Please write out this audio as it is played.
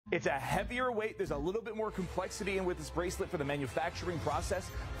It's a heavier weight. There's a little bit more complexity in with this bracelet for the manufacturing process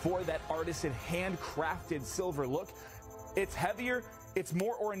for that artisan handcrafted silver look. It's heavier, it's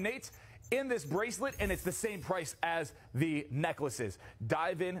more ornate in this bracelet, and it's the same price as the necklaces.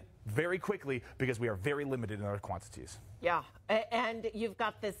 Dive in very quickly because we are very limited in our quantities. Yeah, and you've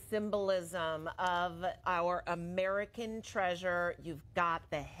got this symbolism of our American treasure. You've got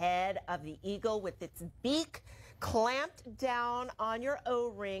the head of the eagle with its beak clamped down on your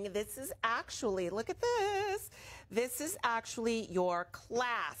O-ring. This is actually, look at this. This is actually your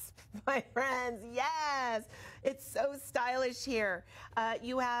clasp, my friends. Yes, it's so stylish here.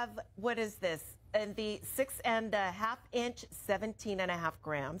 You have, what is this? In the 6.5 inch, 17.5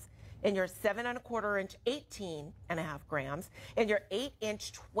 grams. In your 7.25 inch, 18.5 grams. In your 8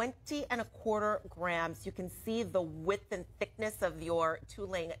 inch, 20.25 grams. You can see the width and thickness of your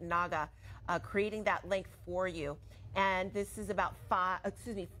Tulang Naga, creating that length for you. And this is about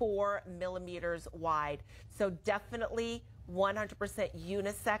 4 millimeters wide. So definitely 100%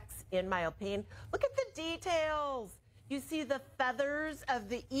 unisex in my opinion. Look at the details. You see the feathers of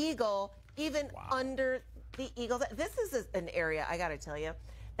the eagle even under the eagle. This is an area, I gotta tell you,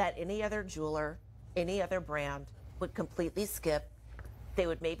 that any other jeweler, any other brand would completely skip. They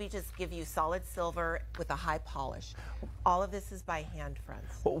would maybe just give you solid silver with a high polish. All of this is by hand, friends.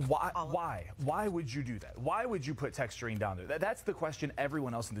 Well, why? Why would you do that? Why would you put texturing down there? That's the question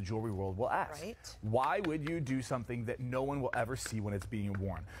everyone else in the jewelry world will ask. Right? Why would you do something that no one will ever see when it's being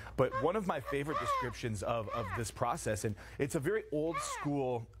worn? But one of my favorite descriptions of this process, and it's a very old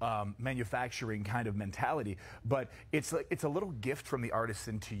school manufacturing kind of mentality, but it's a little gift from the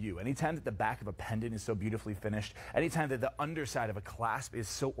artisan to you. Anytime that the back of a pendant is so beautifully finished, anytime that the underside of a clasp is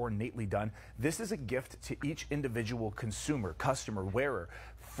so ornately done, this is a gift to each individual consumer, customer, wearer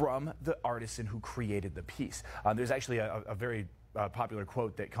from the artisan who created the piece. There's actually a very popular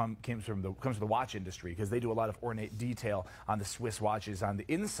quote that comes from the watch industry, because they do a lot of ornate detail on the Swiss watches, on the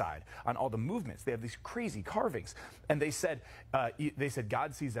inside, on all the movements. They have these crazy carvings, and they said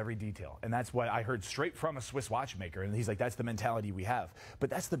God sees every detail, and that's what I heard straight from a Swiss watchmaker. And he's like, that's the mentality we have. But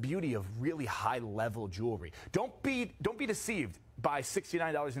that's the beauty of really high-level jewelry. Don't be deceived by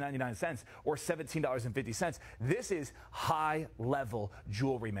 $69.99 or $17.50. This is high-level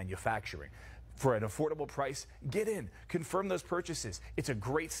jewelry manufacturing. For an affordable price, get in, confirm those purchases. It's a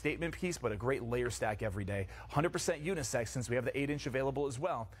great statement piece, but a great layer stack every day. 100% unisex, since we have the 8 inch available as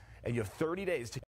well. And you have 30 days to